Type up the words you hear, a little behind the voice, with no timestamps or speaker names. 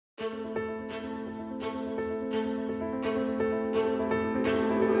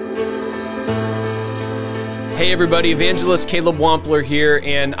Hey everybody, Evangelist Caleb Wampler here,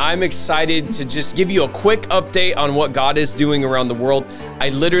 and I'm excited to just give you a quick update on what God is doing around the world. I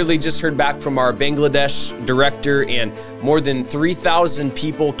literally just heard back from our Bangladesh director, and more than 3,000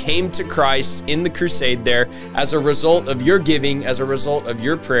 people came to Christ in the crusade there as a result of your giving, as a result of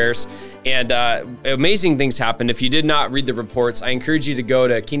your prayers, and amazing things happened. If you did not read the reports, I encourage you to go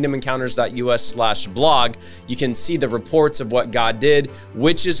to kingdomencounters.us/blog. You can see the reports of what God did.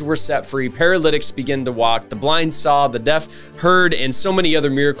 Witches were set free, paralytics began to walk, the blind saw, the deaf heard, and so many other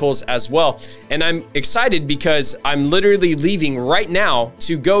miracles as well. And I'm excited because I'm literally leaving right now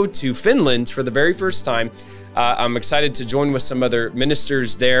to go to Finland for the very first time. I'm excited to join with some other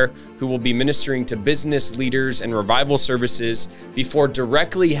ministers there who will be ministering to business leaders and revival services before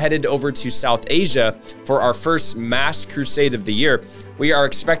directly headed over to South Asia for our first mass crusade of the year. We are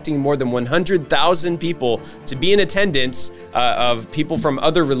expecting more than 100,000 people to be in attendance of people from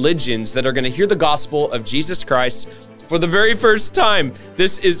other religions that are going to hear the gospel of Jesus Christ for the very first time.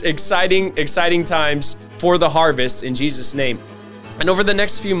 This is exciting, exciting times for the harvest in Jesus' name. And over the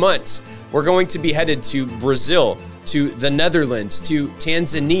next few months, we're going to be headed to Brazil, to the Netherlands, to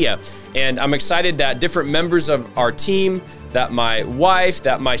Tanzania. And I'm excited that different members of our team, that my wife,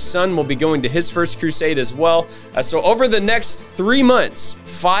 that my son will be going to his first crusade as well. So over the next 3 months,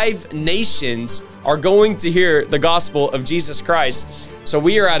 5 nations are going to hear the gospel of Jesus Christ. So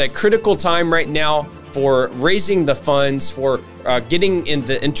we are at a critical time right now for raising the funds, for getting in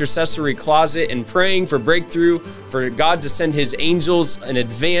the intercessory closet and praying for breakthrough, for God to send his angels in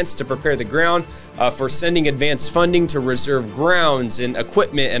advance to prepare the ground, for sending advance funding to reserve grounds and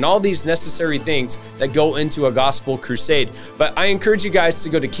equipment and all these necessary things that go into a gospel crusade. But I encourage you guys to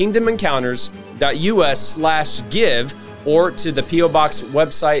go to kingdomencounters.us/give or to the P.O. Box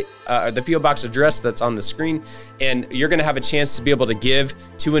website, the P.O. Box address that's on the screen, and you're gonna have a chance to be able to give,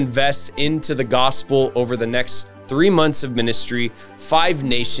 to invest into the gospel over the next 3 months of ministry, 5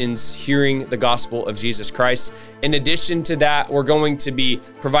 nations hearing the gospel of Jesus Christ. In addition to that, we're going to be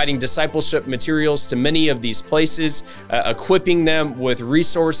providing discipleship materials to many of these places, equipping them with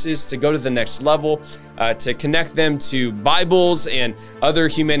resources to go to the next level, to connect them to Bibles and other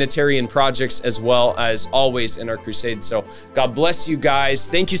humanitarian projects, as well as always in our crusade. So God bless you guys.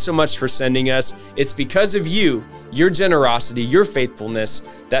 Thank you so much for sending us. It's because of you, your generosity, your faithfulness,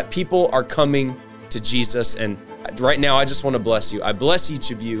 that people are coming to Jesus. And right now, I just want to bless you. I bless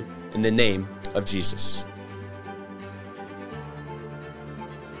each of you in the name of Jesus.